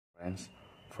Friends,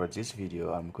 for this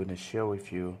video I'm going to share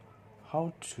with you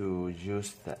how to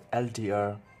use the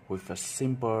LDR with a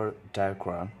simple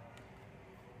diagram.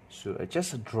 So I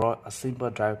just draw a simple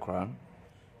diagram.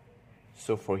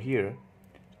 So for here,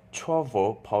 12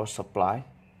 volt power supply.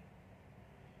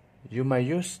 You may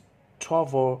use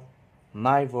 12 volt,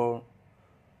 9 volt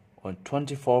or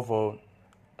 24 volt.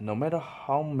 No matter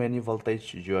how many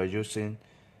voltage you are using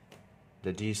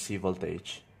the DC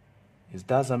voltage, it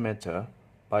doesn't matter,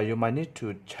 but you might need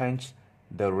to change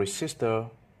the resistor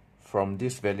from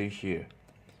this value here.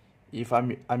 If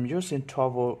I'm using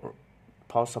 12 volt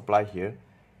power supply here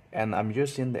and I'm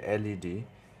using the LED,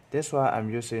 that's why I'm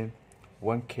using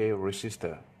 1K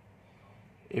resistor.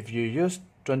 If you use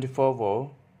 24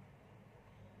 volt,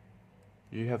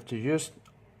 you have to use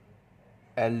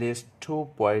at least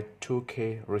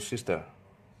 2.2K resistor.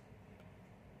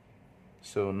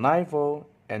 So 9 volt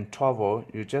and 12 volt,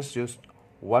 you just use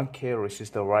 1K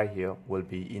resistor right here will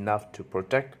be enough to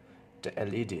protect the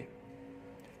LED.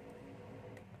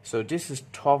 So this is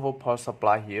 12 volt power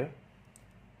supply here.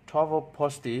 12 volt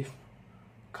positive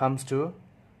comes to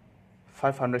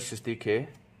 560K.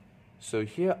 So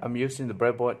here I'm using the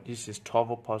breadboard. This is 12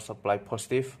 volt power supply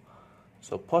positive.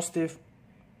 So positive,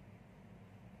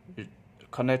 you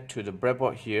connect to the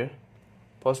breadboard here,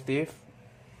 positive,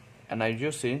 and I'm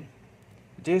using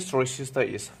this resistor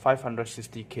is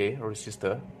 560K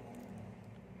resistor.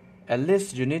 At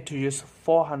least you need to use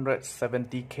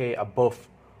 470K above.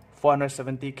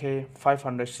 470K,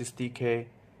 560K,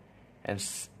 and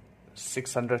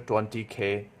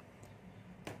 620K.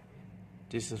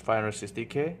 This is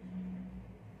 560K.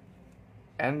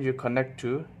 And you connect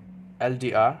to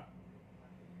LDR.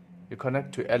 You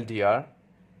connect to LDR.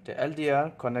 The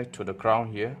LDR connect to the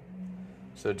ground here.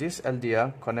 So this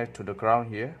LDR connect to the ground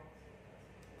here.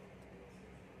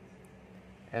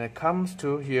 And it comes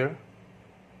to here,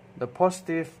 the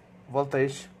positive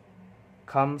voltage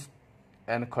comes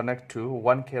and connect to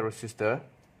 1K resistor.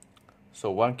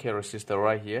 So 1K resistor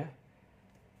right here.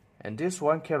 And this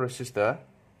 1K resistor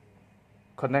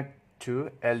connect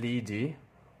to LED,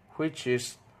 which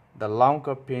is the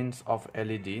longer pins of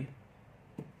LED.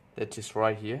 That is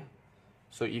right here.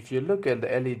 So if you look at the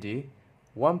LED,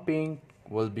 one pin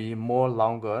will be more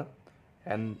longer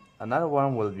and another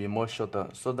one will be more shorter.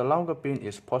 So the longer pin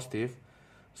is positive.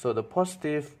 So the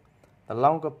positive, the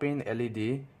longer pin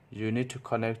LED, you need to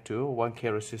connect to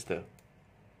 1K resistor.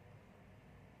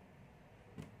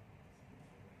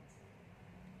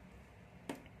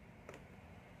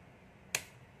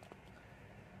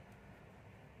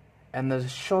 And the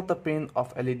shorter pin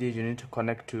of LED you need to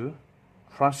connect to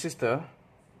transistor.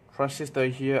 Transistor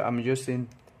here I'm using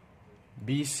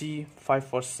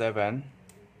BC547.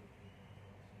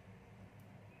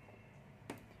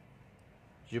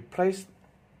 You place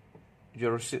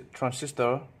your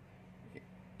transistor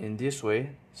in this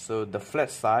way, so the flat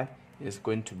side is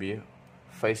going to be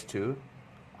face to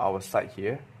our side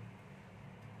here.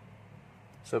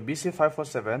 So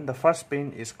BC547, the first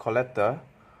pin is collector.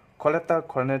 Collector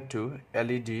connect to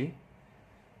LED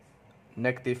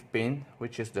negative pin,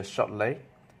 which is the short leg.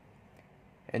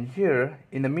 And here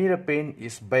in the middle pin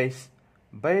is base.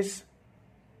 Base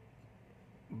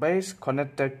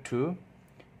connected to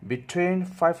between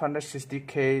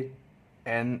 560K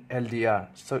and LDR.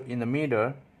 So in the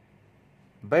middle,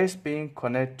 base pin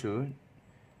connect to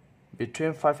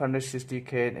between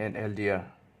 560K and LDR.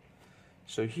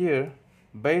 So here,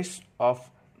 base of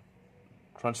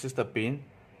transistor pin,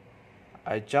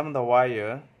 I jump the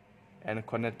wire and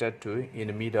connected to in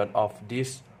the middle of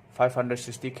this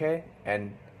 560K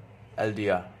and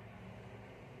LDR.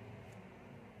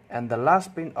 And the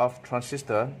last pin of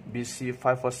transistor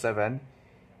BC547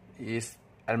 is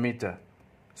emitter.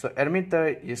 So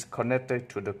emitter is connected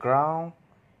to the ground,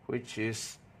 which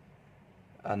is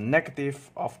a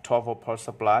negative of 12 volt power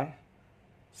supply.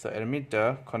 So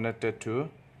emitter connected to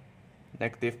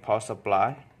negative power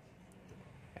supply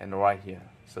and right here.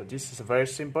 So this is very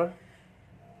simple.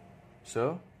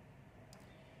 So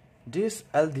this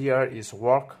LDR is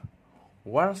work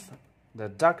once the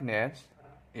darkness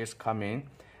is coming,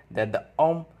 then the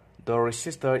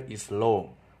resistor is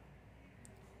low.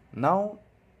 Now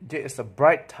there is a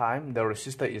bright time, the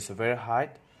resistor is very high,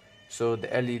 so the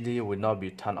LED will not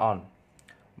be turned on.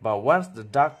 But once the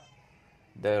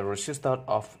resistor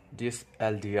of this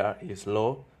LDR is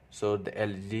low, so the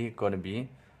LED gonna be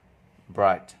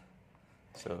bright.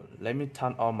 So let me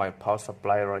turn on my power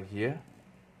supply right here.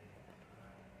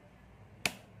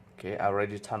 Okay, I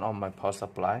already turned on my power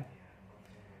supply.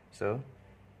 So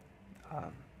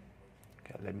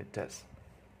okay, let me test.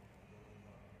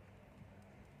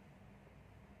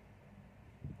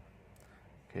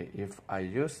 Okay, if I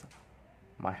use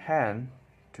my hand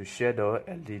to shadow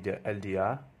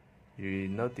LDR, you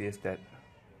notice that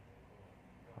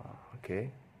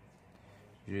okay,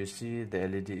 you see the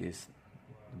LED is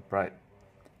bright,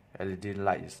 LED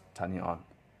light is turning on.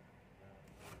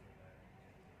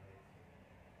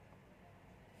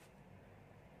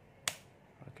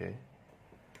 Okay,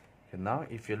 now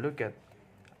if you look at,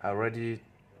 I already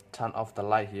turned off the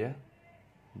light here.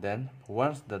 Then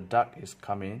once the dark is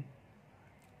coming,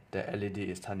 the LED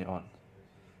is turning on.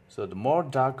 So the more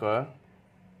darker,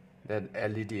 the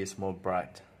LED is more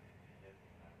bright.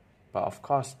 But of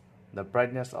course, the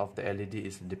brightness of the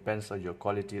LED depends on your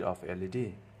quality of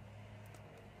LED.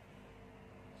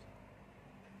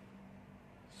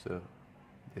 So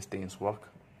these things work.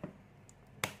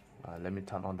 Let me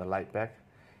turn on the light back.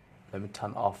 Let me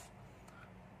turn off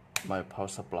my power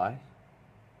supply,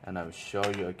 and I will show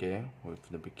you again with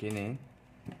the beginning.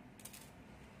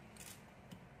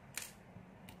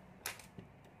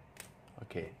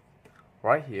 Okay,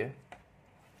 right here,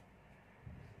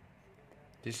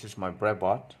 this is my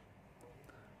breadboard.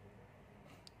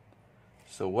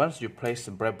 So once you place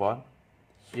the breadboard,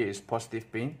 here is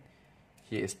positive pin,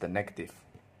 here is the negative.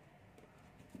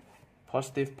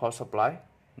 Positive power supply,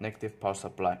 negative power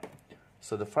supply.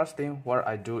 So the first thing what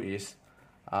I do is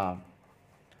I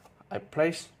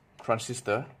place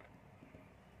transistor.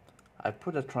 I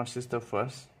put the transistor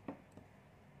first.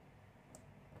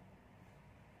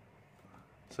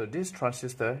 So this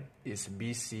transistor is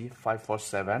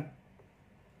BC547.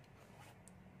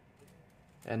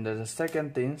 And then the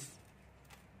second thing,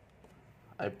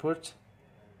 I put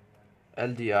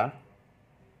LDR.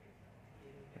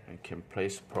 I can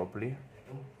place properly.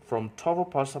 From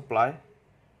top power supply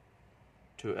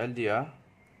to LDR,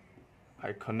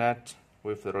 I connect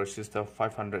with the resistor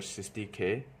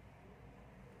 560K.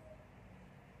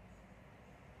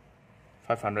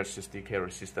 560K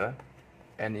resistor.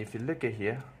 And if you look at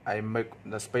here, I make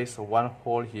the space of one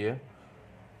hole here.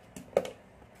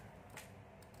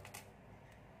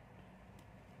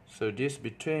 So this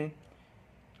between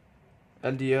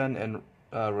LDR and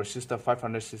resistor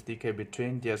 560K,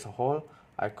 between there's a hole.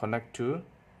 I connect to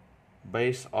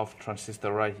base of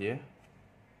transistor right here.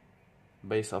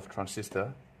 Base of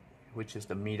transistor, which is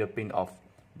the middle pin of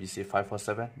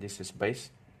BC547. This is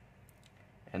base.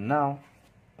 And now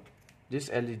this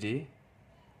LED,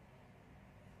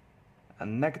 a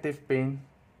negative pin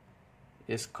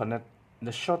is connect,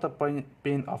 the shorter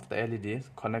pin of the LED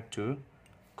connect to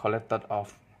collector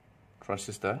of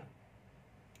transistor.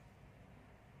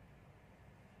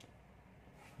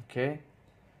 Okay,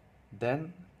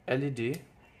 then LED,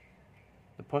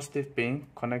 the positive pin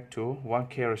connect to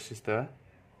 1K resistor,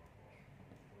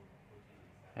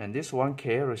 and this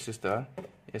 1K resistor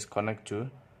is connect to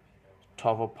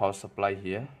top power supply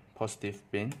here, positive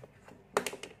pin.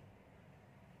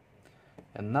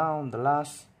 And now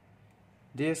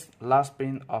this last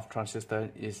pin of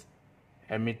transistor is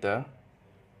emitter.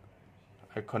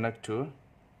 I connect to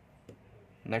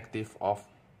negative of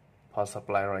power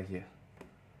supply right here.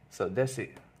 So that's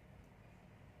it.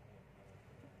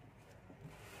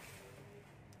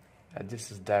 And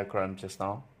this is diagram just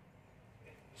now.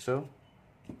 So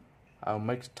I'll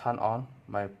turn on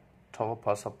my top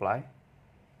power supply,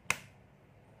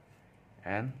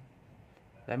 and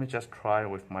let me just try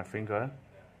with my finger.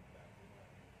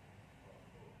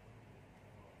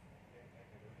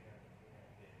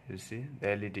 You see,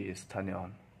 the LED is turning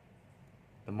on.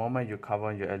 The moment you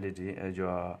cover your LED,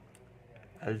 your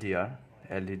LDR,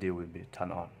 LED will be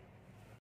turned on.